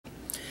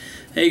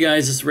Hey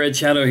guys, it's Red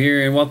Shadow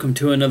here, and welcome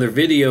to another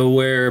video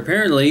where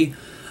apparently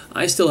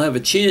I still have a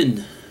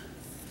chin.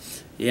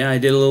 Yeah, I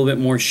did a little bit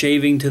more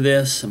shaving to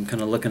this. I'm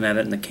kind of looking at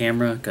it in the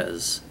camera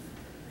because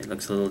it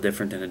looks a little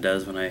different than it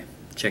does when I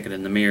check it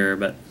in the mirror,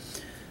 but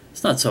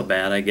it's not so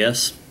bad, I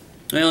guess.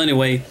 Well,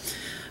 anyway,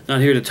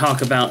 not here to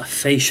talk about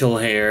facial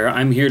hair.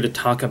 I'm here to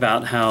talk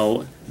about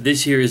how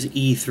this year's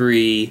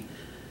E3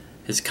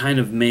 has kind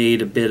of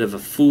made a bit of a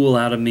fool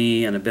out of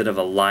me and a bit of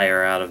a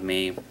liar out of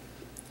me.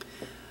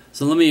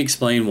 So let me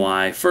explain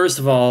why. First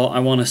of all, I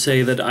want to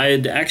say that I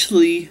had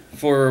actually,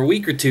 for a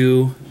week or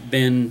two,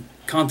 been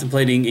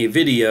contemplating a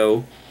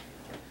video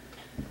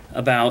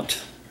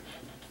about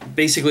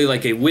basically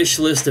like a wish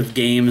list of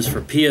games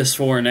for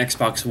PS4 and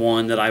Xbox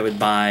One that I would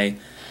buy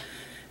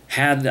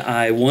had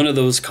I one of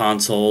those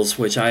consoles,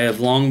 which I have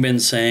long been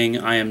saying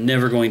I am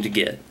never going to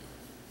get.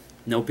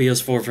 No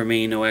PS4 for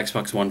me, no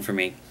Xbox One for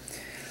me.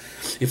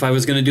 If I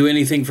was going to do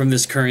anything from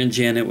this current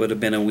gen, it would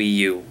have been a Wii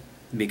U,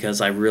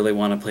 because I really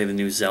want to play the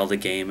new Zelda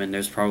game, and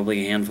there's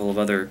probably a handful of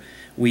other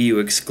Wii U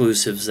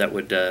exclusives that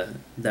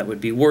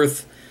would be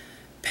worth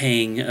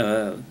paying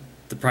the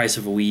price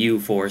of a Wii U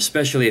for,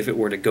 especially if it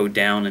were to go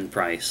down in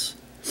price.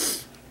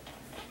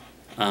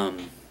 You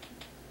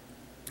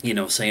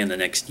know, say in the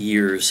next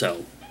year or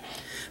so.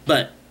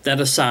 But that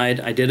aside,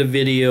 I did a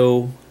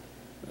video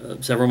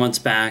several months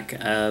back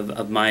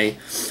of my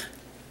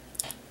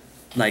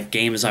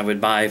games I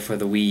would buy for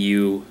the Wii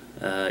U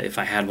if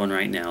I had one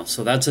right now.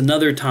 So that's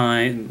another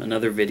time,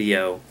 another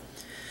video.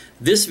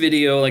 This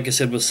video, like I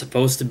said, was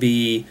supposed to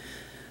be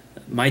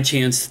my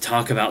chance to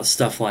talk about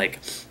stuff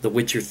like The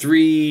Witcher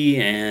 3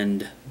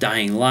 and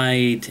Dying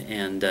Light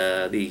and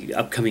the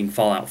upcoming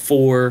Fallout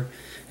 4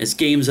 as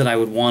games that I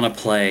would want to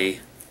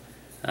play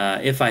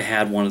if I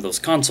had one of those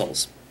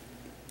consoles.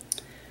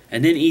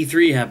 And then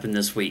E3 happened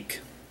this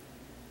week,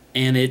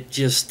 and it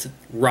just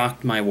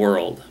rocked my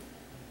world.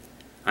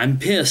 I'm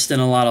pissed in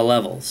a lot of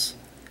levels.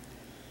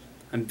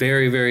 I'm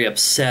very, very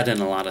upset in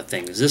a lot of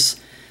things. This,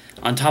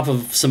 on top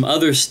of some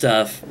other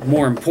stuff,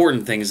 more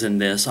important things than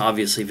this,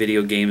 obviously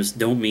video games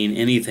don't mean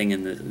anything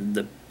in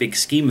the big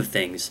scheme of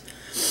things.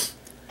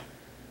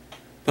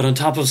 But on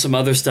top of some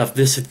other stuff,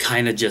 this had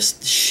kind of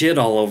just shit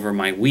all over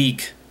my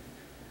week.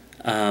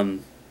 The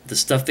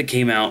stuff that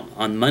came out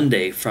on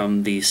Monday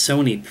from the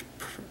Sony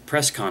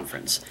press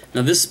conference.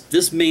 Now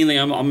this mainly,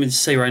 I'm going to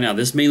say right now,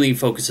 this mainly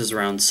focuses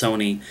around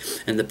Sony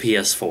and the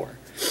PS4.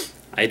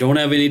 I don't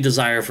have any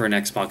desire for an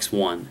Xbox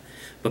One,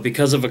 but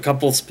because of a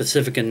couple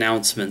specific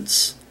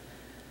announcements,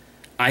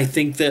 I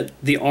think that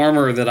the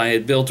armor that I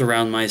had built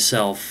around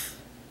myself,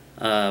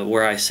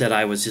 where I said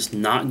I was just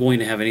not going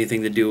to have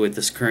anything to do with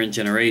this current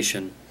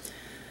generation,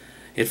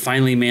 it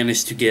finally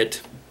managed to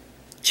get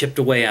chipped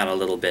away at a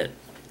little bit,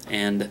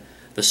 and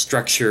the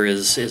structure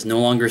is no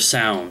longer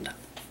sound.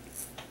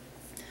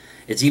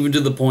 It's even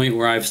to the point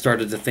where I've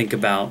started to think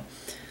about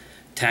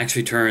tax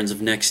returns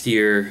of next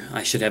year.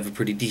 I should have a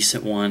pretty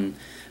decent one.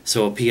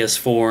 So a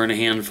PS4 and a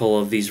handful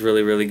of these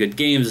really, really good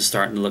games is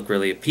starting to look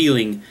really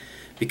appealing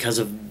because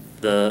of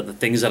the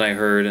things that I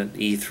heard at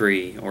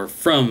E3, or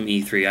from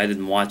E3. I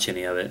didn't watch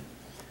any of it.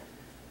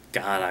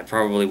 God, I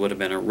probably would have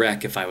been a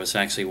wreck if I was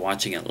actually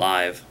watching it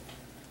live.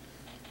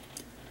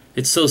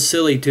 It's so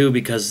silly, too,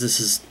 because this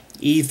is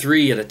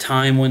E3 at a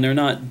time when they're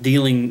not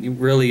dealing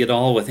really at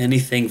all with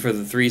anything for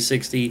the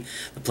 360,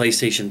 the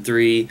PlayStation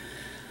 3,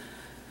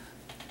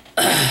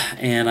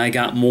 and I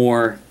got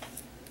more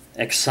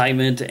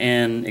excitement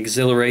and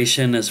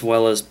exhilaration as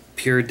well as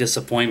pure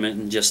disappointment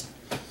and just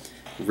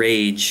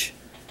rage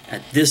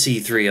at this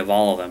E3 of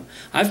all of them.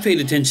 I've paid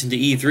attention to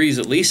E3s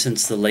at least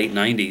since the late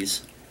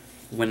 90s,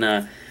 when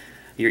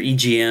your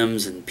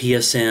EGMs and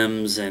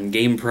PSMs and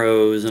Game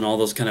Pros and all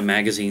those kind of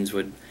magazines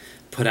would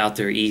put out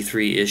their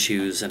E3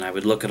 issues, and I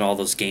would look at all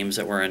those games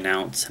that were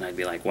announced, and I'd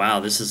be like, wow,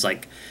 this is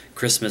like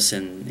Christmas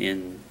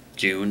in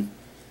June.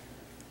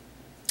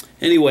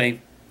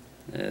 Anyway,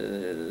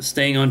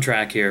 staying on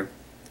track here.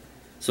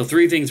 So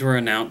 3 things were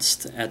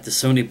announced at the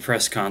Sony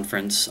press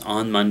conference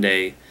on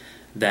Monday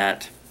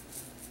that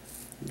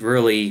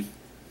really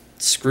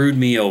screwed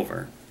me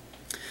over.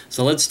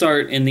 So let's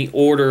start in the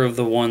order of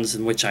the ones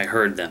in which I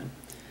heard them.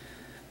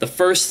 The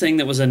first thing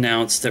that was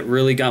announced that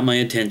really got my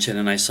attention,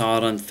 and I saw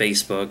it on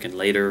Facebook and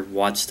later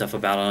watched stuff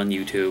about it on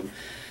YouTube,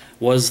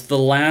 was The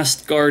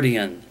Last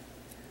Guardian,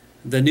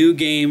 the new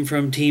game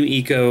from Team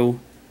Ico,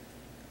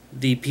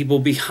 the people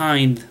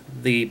behind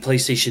the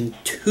PlayStation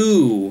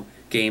 2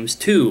 games,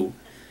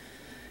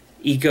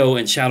 Ico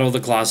and Shadow of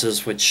the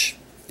Colossus, which,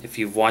 if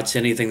you've watched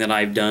anything that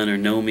I've done or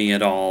know me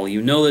at all,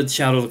 you know that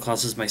Shadow of the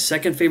Colossus is my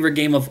second favorite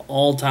game of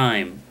all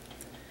time.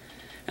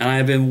 And I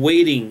have been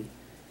waiting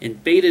in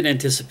bated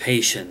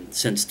anticipation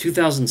since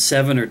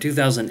 2007 or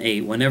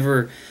 2008,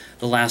 whenever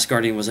The Last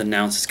Guardian was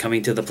announced as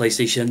coming to the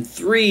PlayStation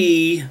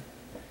 3.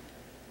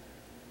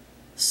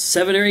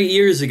 7 or 8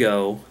 years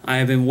ago, I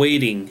have been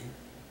waiting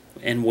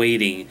and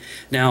waiting.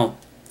 Now,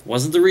 it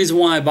wasn't the reason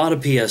why I bought a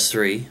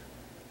PS3.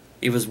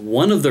 It was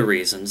one of the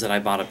reasons that I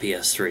bought a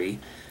PS3,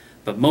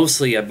 but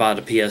mostly I bought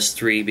a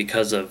PS3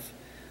 because of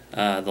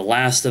The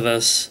Last of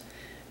Us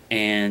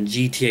and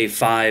GTA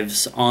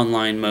 5's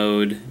online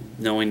mode,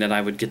 knowing that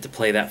I would get to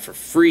play that for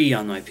free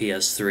on my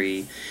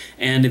PS3,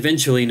 and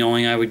eventually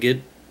knowing I would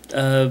get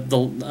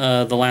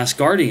The Last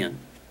Guardian.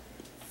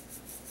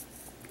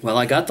 Well,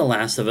 I got The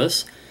Last of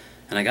Us,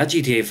 and I got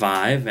GTA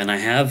 5, and I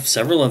have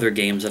several other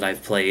games that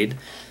I've played,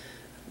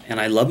 and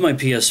I love my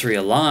PS3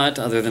 a lot,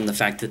 other than the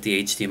fact that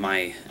the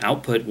HDMI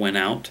output went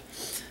out.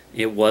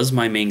 It was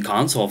my main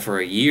console for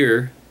a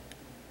year.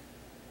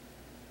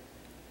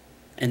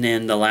 And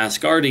then The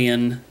Last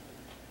Guardian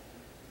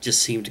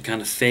just seemed to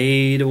kind of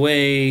fade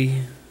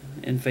away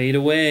and fade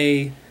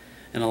away.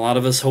 And a lot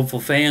of us hopeful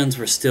fans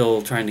were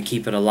still trying to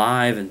keep it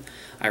alive. And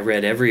I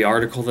read every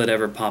article that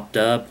ever popped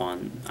up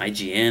on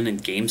IGN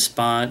and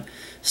GameSpot,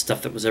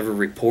 stuff that was ever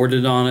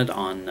reported on it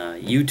on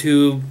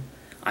YouTube.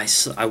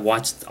 I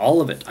watched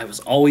all of it. I was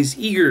always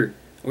eager.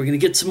 We're going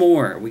to get some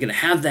more. We're going to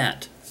have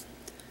that.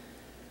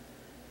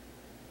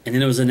 And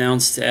then it was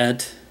announced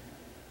at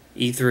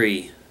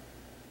E3,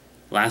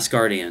 Last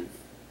Guardian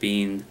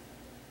being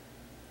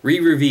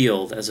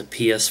re-revealed as a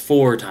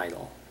PS4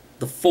 title.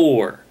 The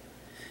 4.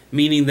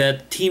 Meaning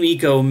that Team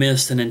Ico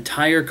missed an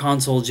entire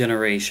console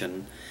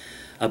generation,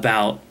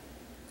 about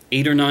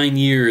 8 or 9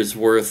 years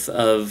worth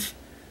of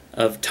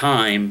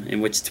time in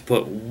which to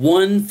put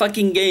one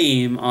fucking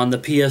game on the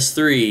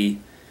PS3,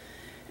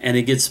 and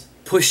it gets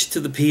pushed to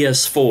the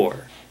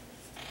PS4.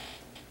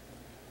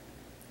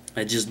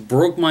 It just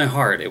broke my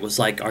heart. It was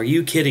like, are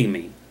you kidding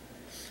me?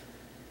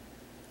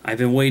 I've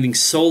been waiting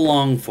so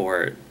long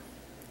for it.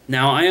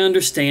 Now, I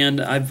understand,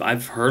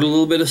 I've heard a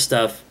little bit of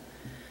stuff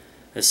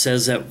that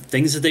says that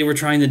things that they were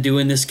trying to do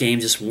in this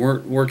game just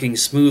weren't working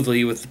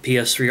smoothly with the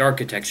PS3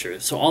 architecture.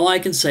 So all I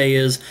can say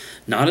is,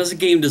 not as a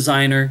game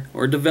designer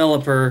or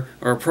developer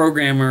or a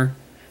programmer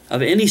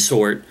of any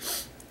sort,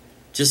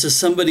 just as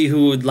somebody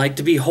who would like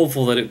to be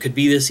hopeful that it could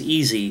be this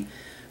easy,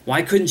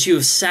 why couldn't you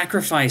have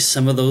sacrificed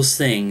some of those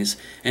things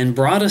and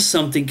brought us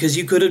something, because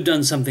you could have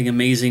done something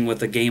amazing with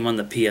the game on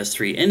the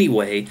PS3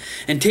 anyway,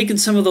 and taken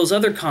some of those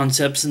other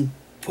concepts and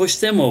pushed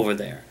them over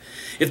there.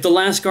 If The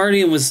Last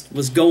Guardian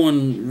was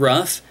going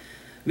rough,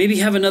 maybe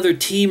have another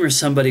team or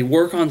somebody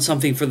work on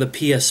something for the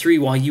PS3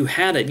 while you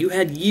had it. You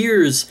had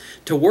years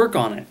to work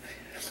on it.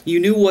 You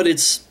knew what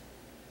its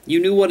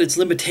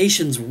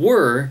limitations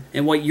were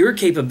and what your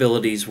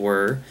capabilities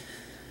were.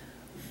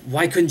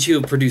 Why couldn't you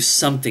have produced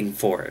something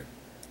for it?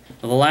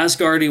 Well, The Last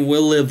Guardian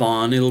will live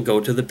on. It'll go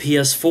to the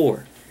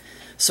PS4.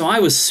 So I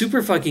was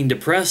super fucking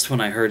depressed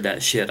when I heard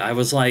that shit. I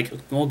was like,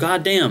 well,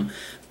 goddamn,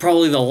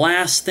 probably the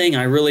last thing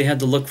I really had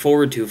to look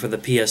forward to for the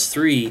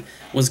PS3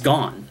 was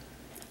gone.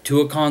 To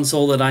a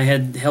console that I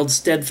had held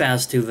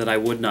steadfast to that I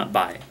would not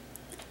buy.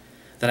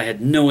 That I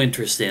had no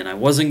interest in. I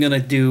wasn't going to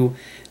do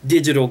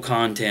digital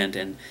content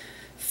and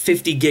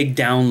 50 gig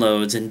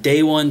downloads and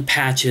day one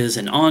patches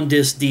and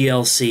on-disc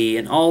DLC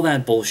and all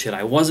that bullshit.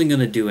 I wasn't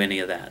going to do any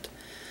of that.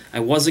 I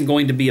wasn't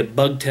going to be a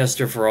bug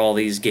tester for all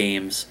these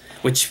games,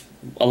 which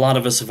a lot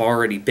of us have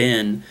already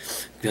been,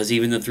 because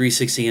even the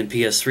 360 and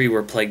PS3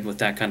 were plagued with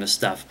that kind of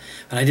stuff.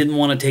 But I didn't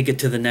want to take it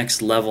to the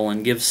next level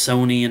and give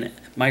Sony and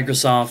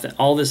Microsoft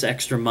all this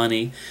extra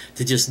money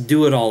to just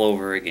do it all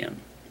over again.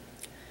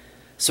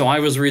 So I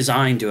was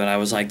resigned to it. I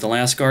was like, The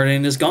Last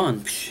Guardian is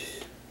gone.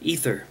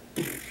 Ether.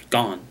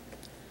 Gone.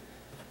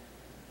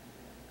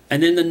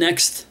 And then the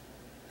next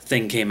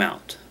thing came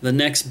out. The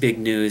next big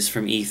news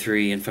from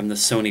E3 and from the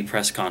Sony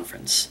press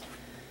conference.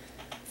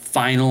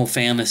 Final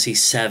Fantasy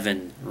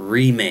VII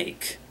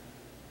Remake.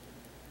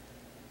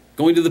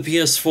 Going to the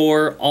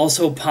PS4,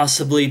 also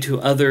possibly to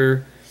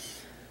other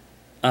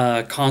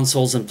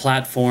consoles and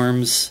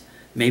platforms.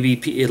 Maybe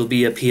it'll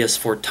be a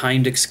PS4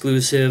 timed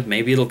exclusive.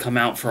 Maybe it'll come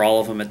out for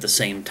all of them at the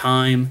same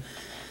time.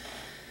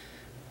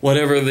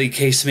 Whatever the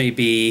case may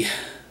be,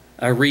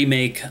 a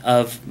remake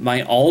of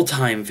my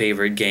all-time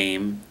favorite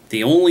game.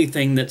 The only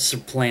thing that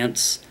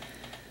supplants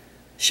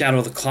Shadow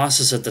of the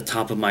Colossus at the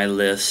top of my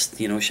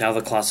list. You know, Shadow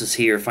of the Colossus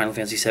here, Final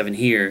Fantasy VII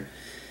here.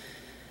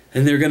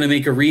 And they're going to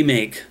make a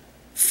remake.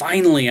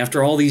 Finally,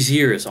 after all these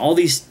years. All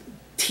these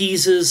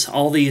teases,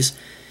 all these...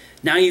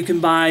 Now you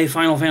can buy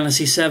Final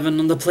Fantasy VII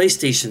on the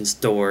PlayStation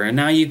Store. And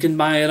now you can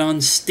buy it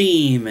on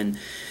Steam. And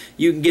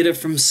you can get it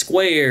from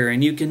Square.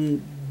 And you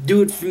can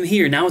do it from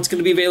here. Now it's going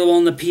to be available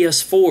on the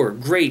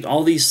PS4. Great.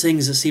 All these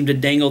things that seem to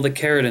dangle the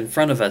carrot in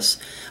front of us.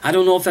 I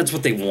don't know if that's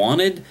what they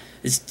wanted.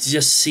 It's to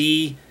just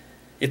see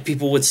if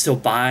people would still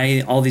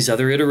buy all these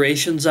other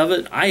iterations of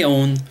it. I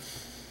own,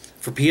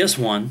 for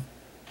PS1,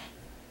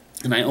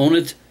 and I own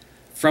it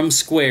from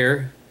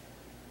Square.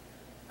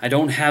 I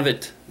don't have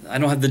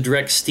the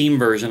direct Steam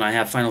version. I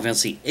have Final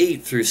Fantasy VIII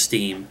through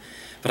Steam,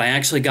 but I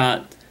actually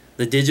got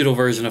the digital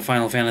version of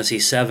Final Fantasy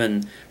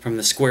VII from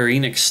the Square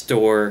Enix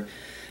store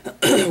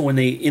when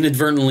they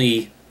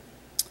inadvertently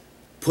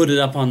put it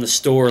up on the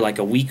store like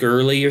a week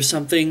early or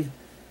something.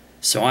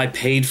 So I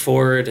paid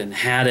for it and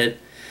had it.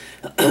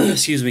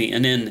 Excuse me,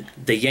 and then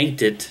they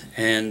yanked it,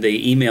 and they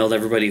emailed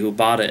everybody who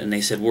bought it, and they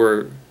said,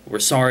 we're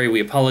sorry, we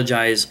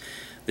apologize,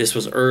 this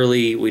was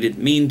early, we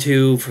didn't mean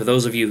to, for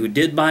those of you who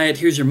did buy it,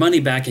 here's your money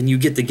back, and you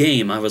get the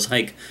game. I was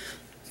like,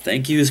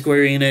 Thank you,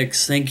 Square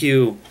Enix. Thank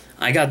you.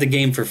 I got the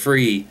game for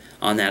free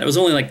on that. It was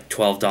only like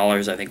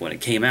 $12, I think, when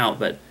it came out,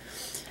 but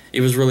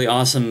it was really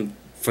awesome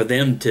for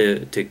them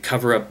to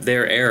cover up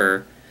their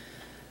error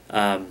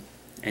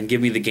and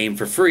give me the game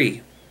for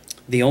free.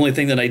 The only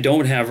thing that I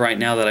don't have right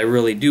now that I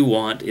really do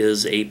want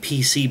is a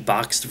PC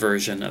boxed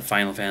version of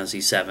Final Fantasy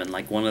VII,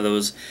 like one of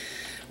those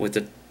with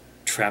the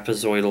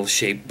trapezoidal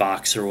shaped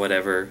box or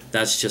whatever.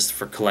 That's just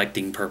for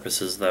collecting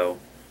purposes, though.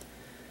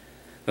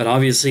 But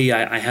obviously,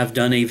 I have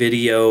done a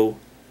video,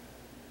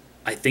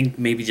 I think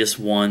maybe just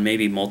one,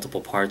 maybe multiple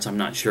parts, I'm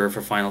not sure,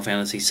 for Final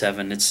Fantasy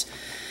VII. It's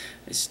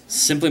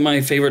simply my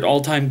favorite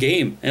all-time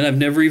game, and I've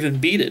never even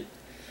beat it.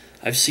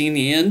 I've seen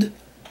the end,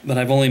 but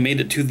I've only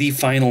made it to the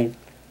final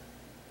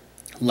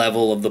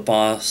level of the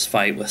boss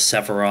fight with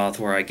Sephiroth,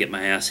 where I get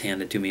my ass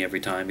handed to me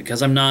every time,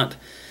 because I'm not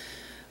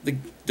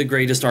the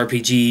greatest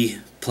RPG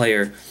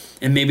player.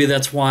 And maybe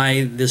that's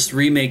why this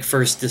remake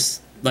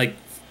first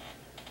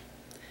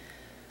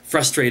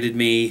frustrated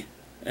me,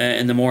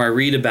 and the more I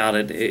read about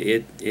it,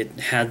 it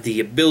had the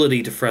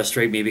ability to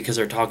frustrate me, because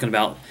they're talking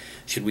about,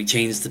 should we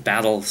change the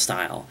battle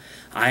style?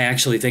 I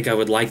actually think I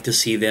would like to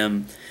see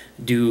them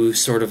do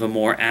sort of a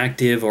more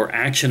active or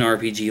action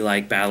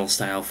RPG-like battle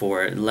style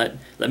for it, and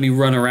let me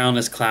run around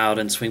as Cloud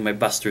and swing my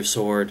Buster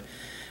Sword,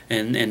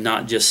 and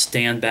not just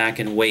stand back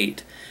and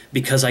wait,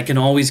 because I can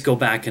always go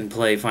back and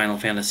play Final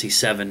Fantasy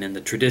VII in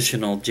the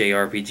traditional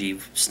JRPG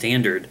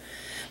standard.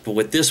 But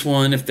with this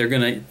one, if they're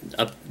gonna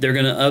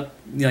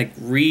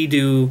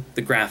redo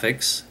the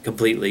graphics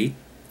completely,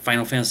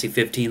 Final Fantasy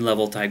 15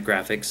 level type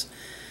graphics,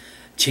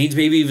 change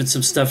maybe even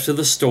some stuff to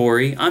the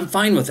story, I'm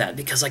fine with that,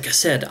 because like I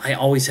said, I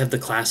always have the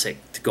classic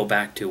to go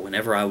back to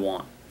whenever I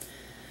want.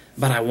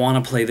 But I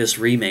want to play this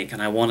remake,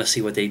 and I want to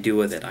see what they do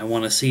with it. I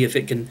want to see if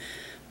it can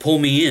pull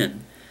me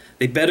in.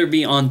 They better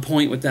be on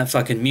point with that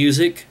fucking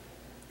music.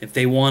 If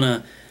they want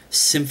to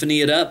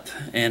symphony it up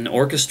and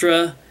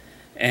orchestra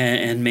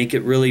and make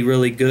it really,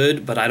 really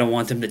good, but I don't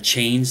want them to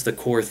change the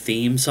core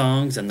theme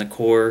songs and the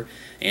core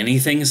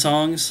anything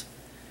songs.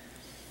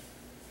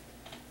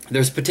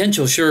 There's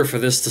potential, sure, for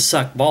this to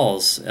suck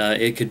balls.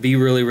 It could be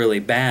really, really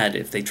bad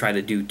if they try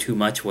to do too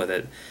much with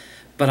it.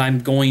 But I'm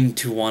going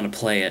to want to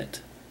play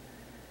it.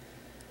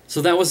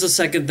 So that was the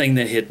second thing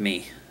that hit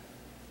me.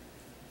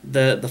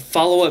 The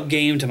follow-up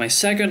game to my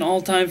second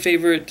all-time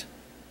favorite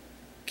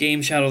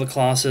game, Shadow of the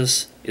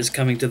Colossus, is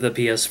coming to the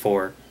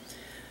PS4.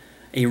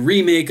 A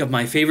remake of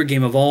my favorite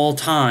game of all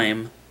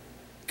time,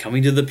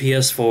 coming to the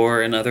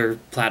PS4 and other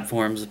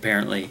platforms,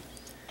 apparently.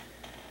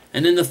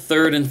 And then the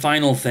third and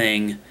final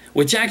thing,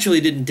 which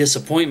actually didn't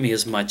disappoint me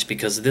as much,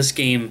 because this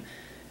game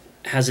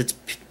has its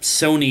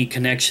Sony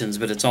connections,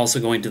 but it's also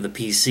going to the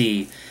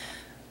PC.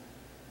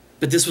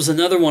 But this was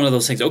another one of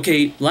those things.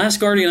 Okay,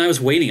 Last Guardian I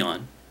was waiting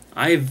on.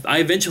 I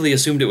eventually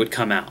assumed it would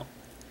come out.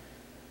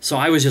 So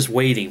I was just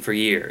waiting for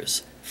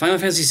years. Final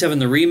Fantasy VII,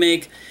 the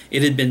remake,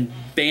 it had been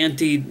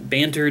bandied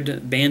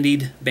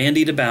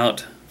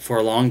about for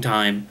a long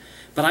time,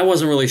 but I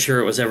wasn't really sure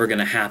it was ever going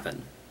to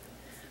happen.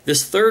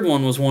 This third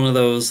one was one of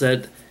those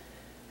that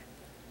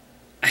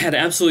I had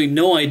absolutely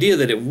no idea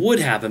that it would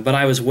happen, but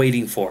I was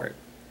waiting for it.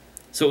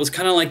 So it was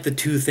kind of like the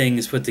two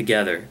things put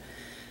together.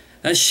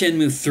 That's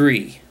Shenmue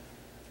 3.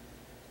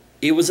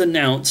 It was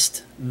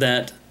announced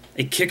that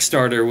a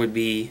Kickstarter would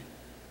be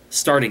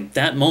starting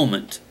that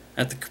moment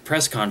at the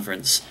press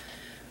conference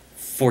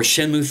for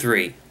Shenmue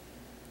 3.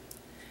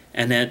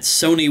 And that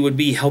Sony would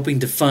be helping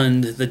to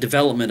fund the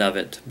development of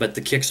it, but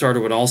the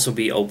Kickstarter would also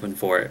be open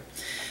for it.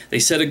 They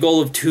set a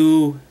goal of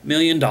 $2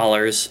 million,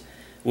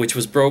 which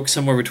was broke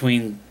somewhere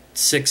between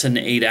 6 and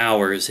 8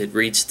 hours. It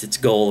reached its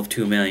goal of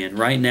 $2 million.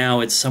 Right now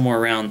it's somewhere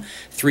around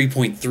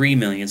 $3.3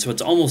 million, so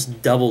it's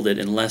almost doubled it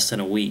in less than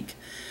a week.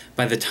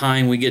 By the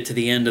time we get to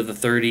the end of the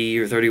 30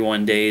 or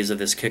 31 days of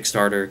this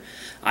Kickstarter,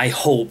 I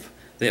hope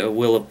that it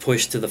will have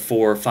pushed to the $4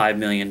 or $5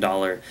 million.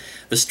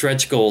 The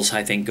stretch goals,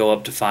 I think, go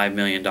up to $5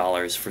 million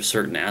for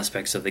certain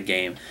aspects of the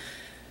game.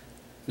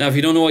 Now, if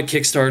you don't know what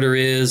Kickstarter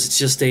is, it's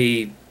just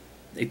a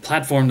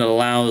platform that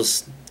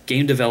allows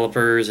game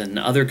developers and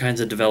other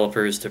kinds of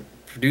developers to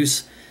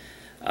produce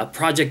a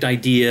project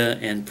idea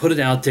and put it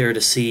out there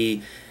to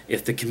see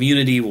if the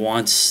community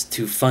wants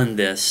to fund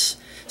this.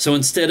 So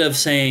instead of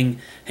saying,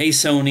 hey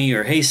Sony,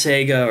 or hey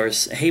Sega,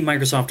 or hey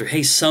Microsoft, or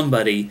hey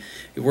somebody,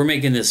 we're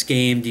making this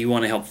game, do you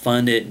want to help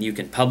fund it? And you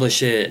can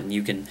publish it, and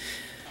you can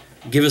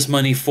give us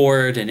money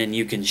for it, and then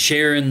you can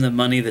share in the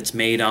money that's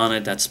made on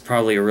it. That's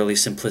probably a really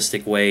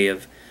simplistic way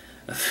of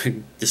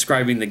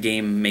describing the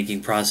game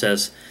making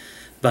process.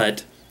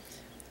 But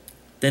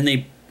then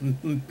they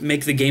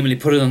make the game and they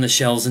put it on the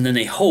shelves, and then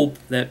they hope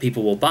that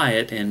people will buy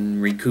it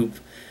and recoup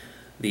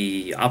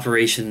the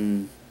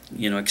operation,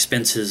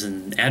 expenses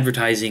and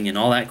advertising and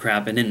all that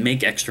crap, and then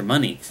make extra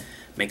money,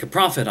 make a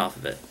profit off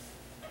of it.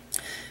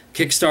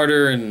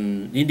 Kickstarter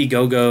and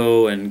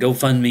Indiegogo and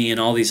GoFundMe and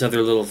all these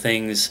other little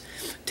things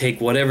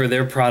take whatever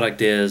their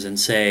product is and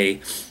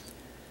say,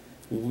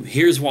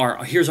 here's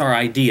our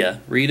idea,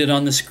 read it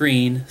on the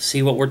screen,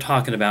 see what we're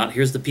talking about,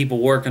 here's the people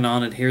working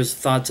on it, here's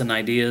thoughts and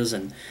ideas,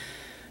 and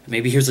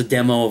Maybe here's a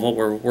demo of what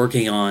we're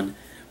working on.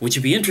 Would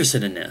you be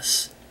interested in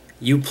this?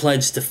 You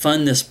pledge to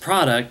fund this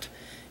product.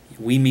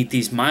 We meet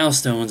these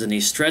milestones and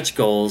these stretch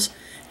goals.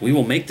 We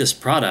will make this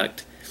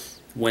product.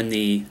 When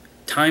the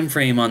time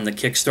frame on the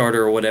Kickstarter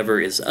or whatever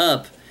is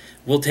up,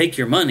 we'll take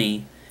your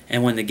money,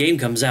 and when the game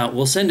comes out,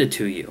 we'll send it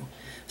to you.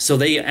 So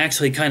they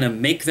actually kind of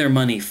make their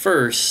money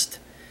first,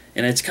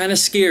 and it's kind of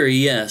scary,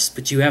 yes,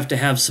 but you have to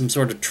have some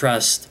sort of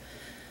trust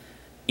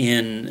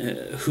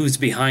in who's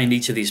behind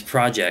each of these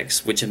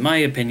projects, which in my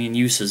opinion,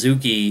 Yu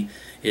Suzuki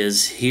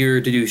is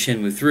here to do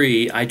Shenmue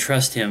 3. I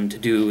trust him to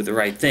do the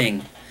right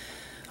thing.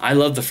 I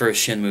love the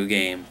first Shenmue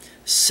game.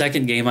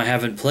 Second game I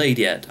haven't played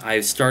yet.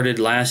 I started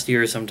last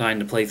year sometime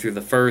to play through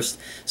the first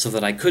so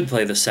that I could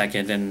play the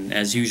second, and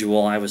as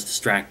usual I was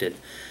distracted.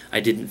 I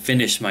didn't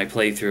finish my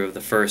playthrough of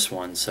the first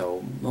one,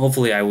 so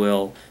hopefully I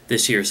will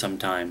this year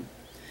sometime.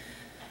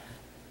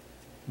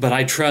 But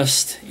I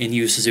trust in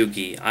Yu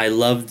Suzuki. I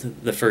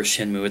loved the first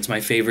Shenmue. It's my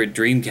favorite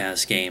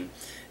Dreamcast game.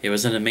 It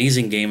was an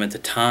amazing game at the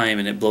time,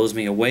 and it blows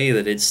me away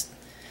that it's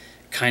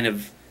kind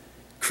of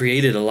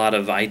created a lot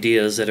of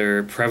ideas that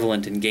are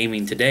prevalent in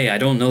gaming today. I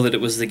don't know that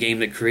it was the game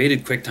that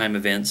created QuickTime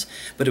events,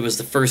 but it was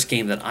the first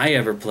game that I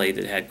ever played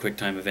that had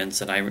QuickTime events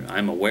that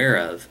I'm aware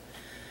of.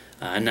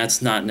 And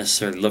that's not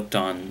necessarily looked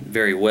on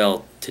very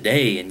well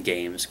today in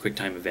games,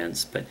 QuickTime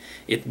events, but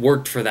it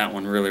worked for that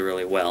one really,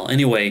 really well.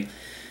 Anyway,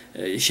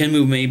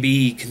 Shenmue may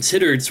be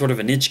considered sort of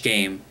a niche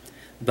game,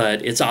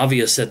 but it's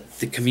obvious that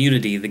the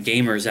community, the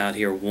gamers out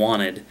here,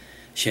 wanted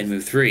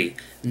Shenmue 3.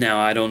 Now,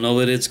 I don't know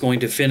that it's going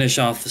to finish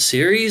off the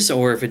series,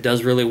 or if it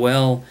does really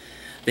well,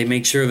 they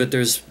make sure that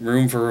there's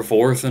room for a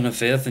fourth and a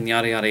fifth and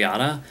yada yada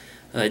yada.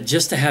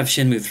 Just to have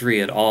Shenmue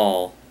 3 at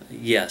all,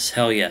 yes,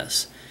 hell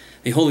yes.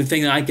 The only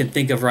thing that I can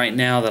think of right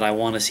now that I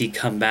want to see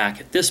come back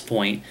at this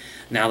point,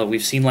 now that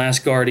we've seen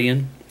Last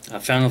Guardian,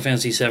 Final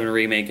Fantasy VII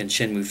Remake, and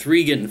Shenmue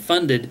 3 getting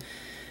funded,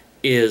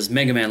 is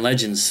Mega Man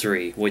Legends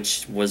 3,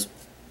 which was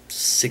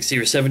 60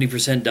 or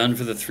 70% done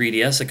for the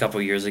 3DS a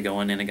couple years ago,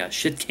 and then it got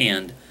shit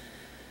canned.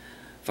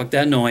 Fuck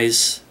that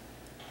noise.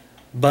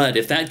 But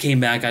if that came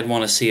back, I'd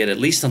want to see it at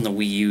least on the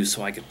Wii U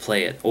so I could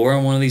play it, or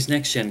on one of these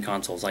next-gen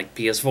consoles like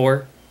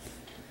PS4.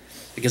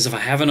 Because if I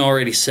haven't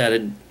already said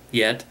it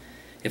yet,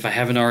 if I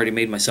haven't already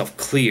made myself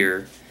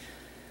clear,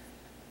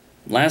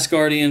 Last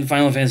Guardian,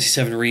 Final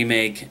Fantasy VII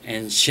Remake,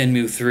 and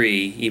Shenmue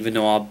 3, even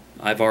though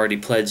I've already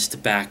pledged to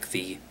back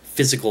the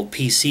physical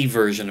PC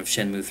version of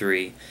Shenmue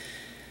 3,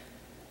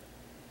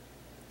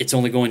 it's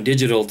only going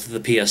digital to the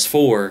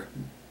PS4,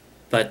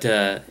 but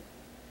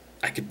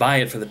I could buy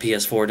it for the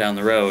PS4 down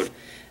the road.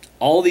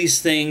 All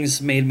these things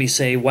made me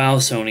say, wow,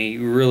 Sony,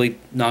 you really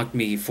knocked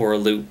me for a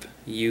loop.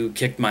 You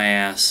kicked my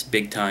ass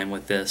big time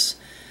with this.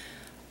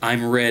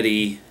 I'm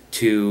ready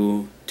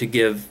to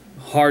give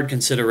hard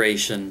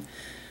consideration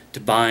to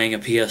buying a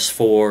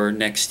PS4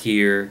 next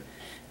year,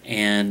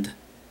 and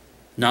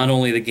not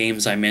only the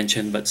games I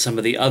mentioned, but some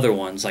of the other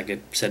ones, like I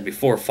said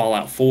before,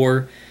 Fallout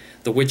 4,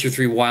 The Witcher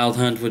 3 Wild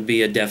Hunt would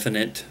be a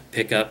definite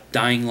pickup.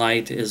 Dying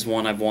Light is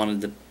one I've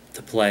wanted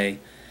to play.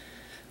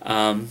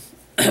 Batman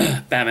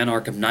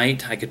Arkham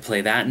Knight, I could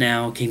play that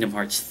now. Kingdom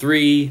Hearts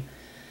 3,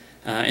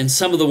 and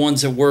some of the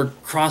ones that were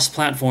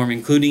cross-platform,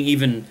 including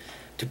even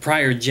to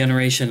prior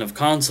generation of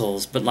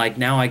consoles, but like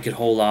now I could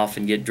hold off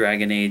and get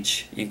Dragon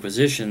Age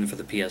Inquisition for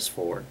the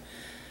PS4,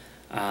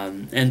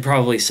 and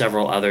probably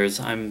several others.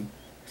 I'm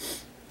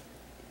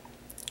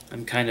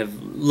kind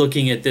of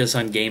looking at this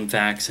on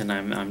GameFAQs, and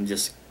I'm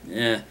just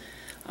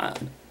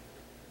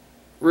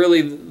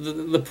really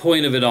the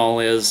point of it all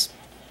is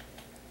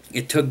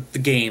it took the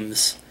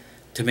games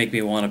to make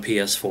me want a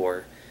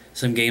PS4.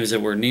 Some games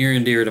that were near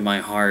and dear to my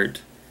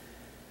heart.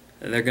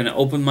 They're going to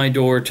open my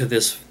door to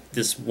this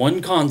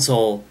one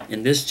console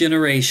in this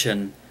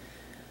generation,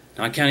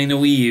 not counting the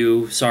Wii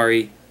U,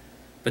 sorry,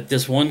 but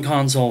this one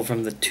console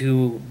from the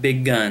two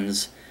big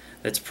guns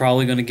that's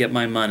probably going to get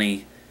my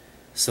money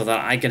so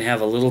that I can have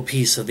a little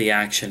piece of the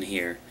action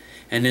here.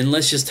 And then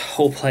let's just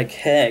hope like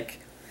heck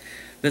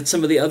that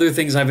some of the other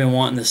things I've been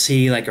wanting to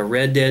see, like a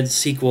Red Dead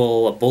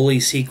sequel, a Bully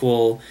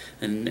sequel,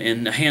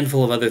 and a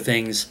handful of other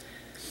things,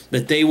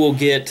 that they will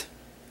get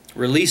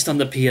released on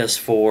the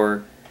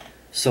PS4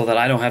 so that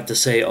I don't have to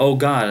say, oh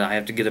god, I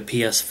have to get a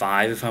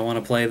PS5 if I want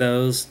to play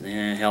those.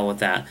 Hell with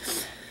that.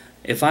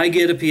 If I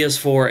get a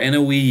PS4 and a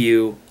Wii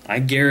U, I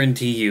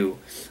guarantee you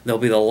they'll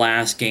be the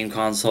last game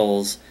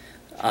consoles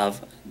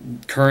of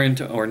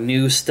current or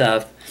new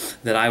stuff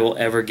that I will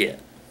ever get.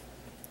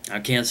 I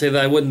can't say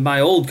that I wouldn't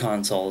buy old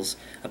consoles,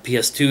 a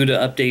PS2 to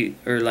update,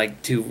 or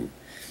like to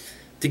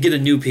get a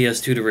new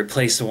PS2 to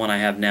replace the one I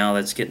have now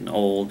that's getting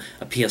old,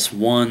 a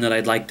PS1 that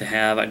I'd like to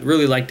have. I'd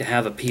really like to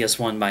have a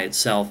PS1 by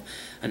itself,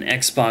 an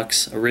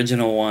Xbox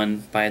original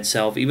one by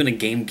itself, even a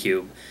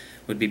GameCube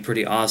would be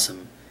pretty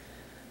awesome.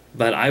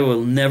 But I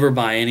will never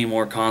buy any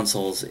more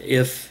consoles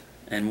if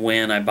and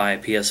when I buy a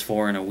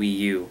PS4 and a Wii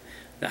U.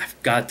 I've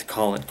got to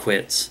call it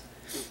quits.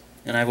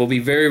 And I will be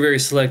very, very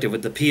selective.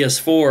 With the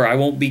PS4, I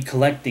won't be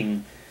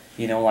collecting,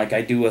 like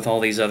I do with all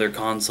these other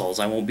consoles.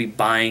 I won't be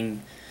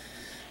buying,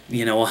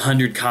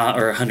 100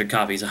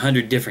 copies,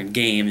 100 different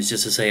games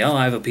just to say, oh,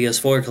 I have a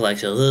PS4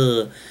 collection.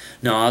 Ugh.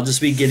 No, I'll just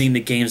be getting the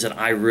games that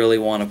I really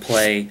want to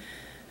play,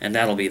 and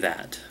that'll be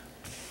that.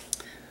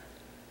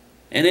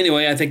 And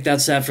anyway, I think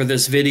that's that for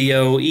this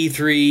video.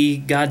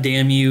 E3,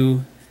 goddamn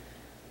you.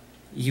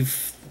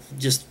 You've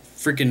just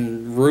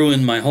freaking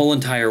ruined my whole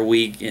entire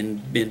week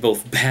in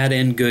both bad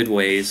and good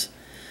ways.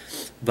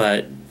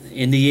 But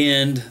in the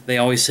end, they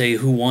always say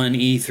who won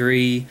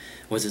E3.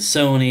 Was it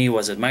Sony?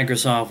 Was it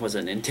Microsoft? Was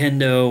it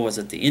Nintendo? Was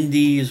it the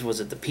indies? Was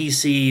it the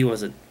PC?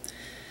 Was it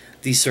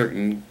these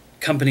certain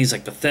companies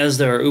like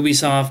Bethesda or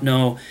Ubisoft?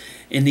 No.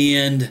 In the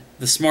end,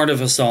 the smart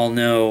of us all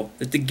know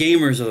that the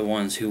gamers are the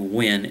ones who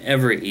win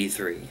every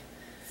E3.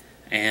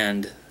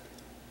 And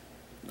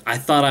I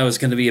thought I was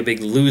going to be a big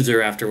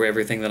loser after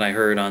everything that I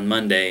heard on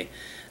Monday.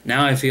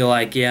 Now I feel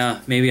like, yeah,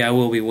 maybe I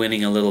will be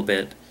winning a little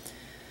bit.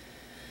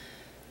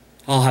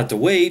 I'll have to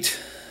wait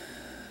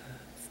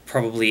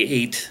probably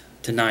 8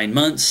 to 9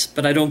 months,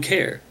 but I don't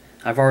care.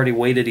 I've already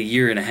waited a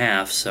year and a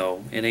half,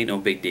 so it ain't no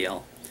big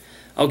deal.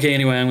 Okay,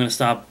 anyway, I'm going to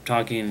stop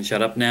talking and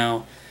shut up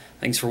now.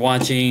 Thanks for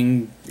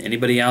watching.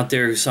 Anybody out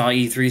there who saw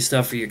E3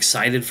 stuff, are you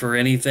excited for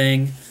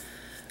anything?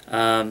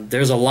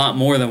 There's a lot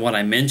more than what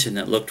I mentioned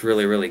that looked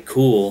really, really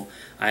cool.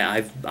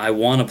 I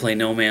want to play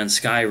No Man's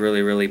Sky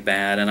really, really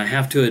bad, and I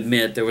have to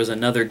admit there was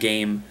another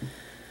game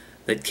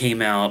that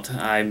came out.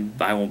 I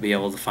won't be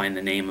able to find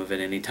the name of it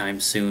anytime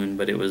soon,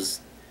 but it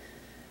was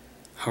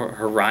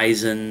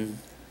Horizon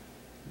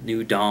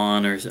New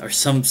Dawn or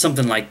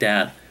something like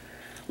that.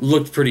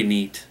 Looked pretty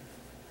neat.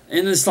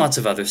 And there's lots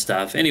of other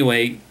stuff.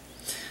 Anyway,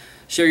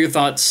 share your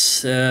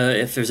thoughts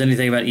if there's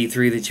anything about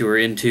E3 that you were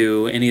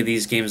into, any of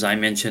these games I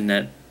mentioned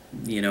that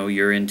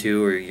you're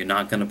into or you're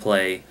not going to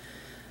play,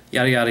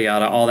 yada yada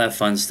yada, all that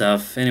fun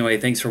stuff. Anyway,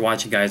 thanks for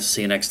watching, guys.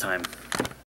 See you next time.